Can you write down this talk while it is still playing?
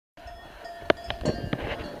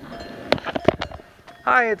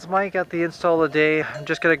Hi, it's Mike at the install today. I'm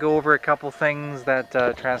just going to go over a couple things that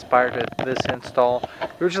transpired at this install.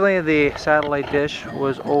 Originally the satellite dish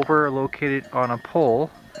was located on a pole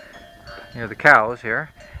near the cows here,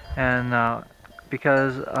 and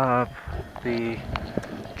because of the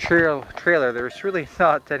trailer, there's really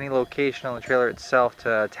not any location on the trailer itself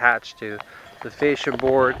to attach to. The fascia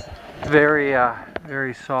board,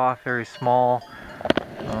 very soft, very small.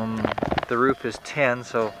 The roof is tin,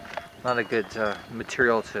 so not a good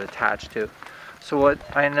material to attach to. So what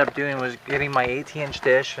I ended up doing was getting my 18-inch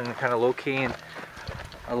dish and kind of locating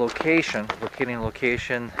a location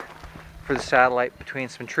for the satellite between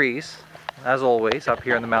some trees, as always, up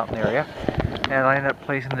here in the mountain area. And I ended up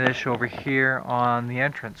placing the dish over here on the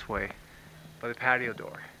entranceway by the patio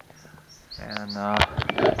door. And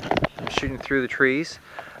I'm shooting through the trees.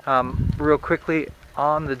 Real quickly,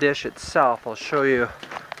 on the dish itself, I'll show you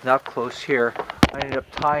up close here. I ended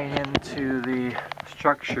up tying into the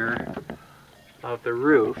structure of the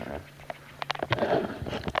roof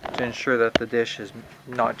to ensure that the dish is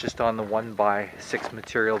not just on the 1x6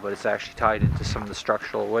 material, but it's actually tied into some of the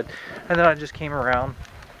structural wood. And then I just came around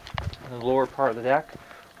the lower part of the deck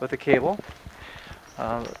with a cable.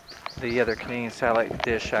 The other Canadian satellite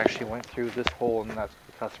dish actually went through this hole, and that's what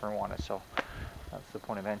the customer wanted, so that's the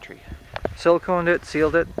point of entry. Siliconed it,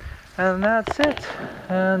 sealed it, and that's it.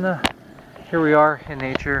 And here we are in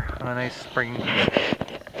nature on a nice spring